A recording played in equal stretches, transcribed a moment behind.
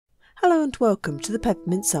Hello and welcome to the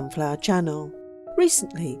Peppermint Sunflower channel.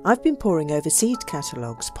 Recently I've been poring over seed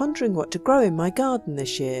catalogues, pondering what to grow in my garden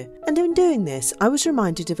this year, and in doing this I was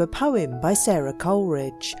reminded of a poem by Sara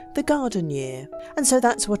Coleridge, The Garden Year, and so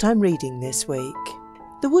that's what I'm reading this week.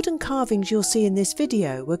 The wooden carvings you'll see in this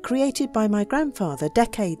video were created by my grandfather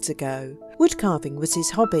decades ago. Wood carving was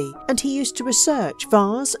his hobby, and he used to research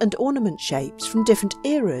vase and ornament shapes from different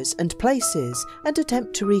eras and places and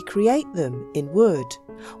attempt to recreate them in wood.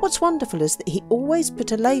 What's wonderful is that he always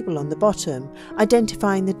put a label on the bottom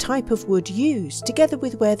identifying the type of wood used together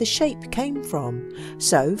with where the shape came from.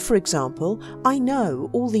 So, for example, I know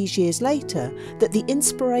all these years later that the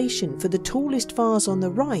inspiration for the tallest vase on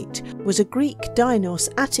the right was a Greek Dinos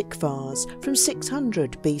Attic Vase from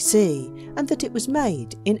 600 BC and that it was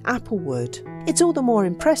made in apple wood. It's all the more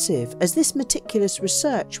impressive as this meticulous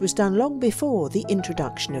research was done long before the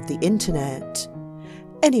introduction of the internet.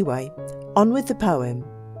 Anyway, on with the poem.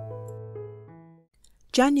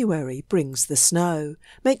 January brings the snow,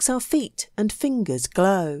 makes our feet and fingers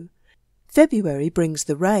glow. February brings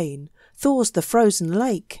the rain, thaws the frozen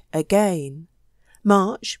lake again.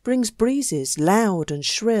 March brings breezes loud and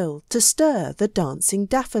shrill to stir the dancing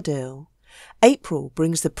daffodil. April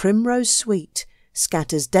brings the primrose sweet,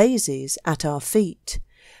 scatters daisies at our feet.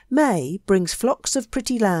 May brings flocks of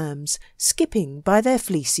pretty lambs, skipping by their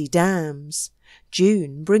fleecy dams.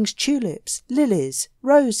 June brings tulips, lilies,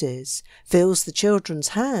 roses, fills the children's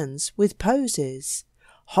hands with posies.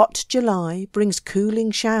 Hot July brings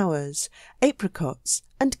cooling showers, apricots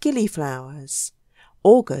and gillyflowers.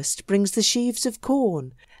 August brings the sheaves of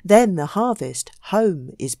corn, then the harvest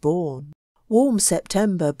home is born. Warm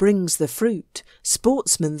September brings the fruit,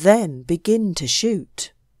 sportsmen then begin to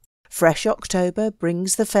shoot. Fresh October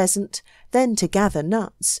brings the pheasant, then to gather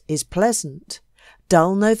nuts is pleasant.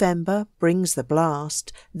 Dull November brings the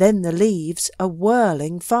blast, then the leaves are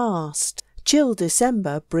whirling fast. Chill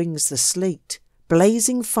December brings the sleet,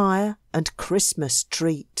 blazing fire and Christmas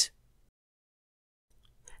treat.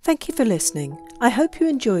 Thank you for listening. I hope you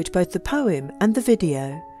enjoyed both the poem and the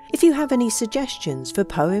video. If you have any suggestions for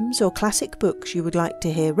poems or classic books you would like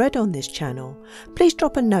to hear read on this channel, please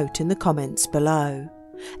drop a note in the comments below.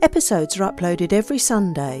 Episodes are uploaded every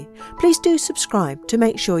Sunday. Please do subscribe to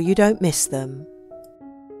make sure you don't miss them.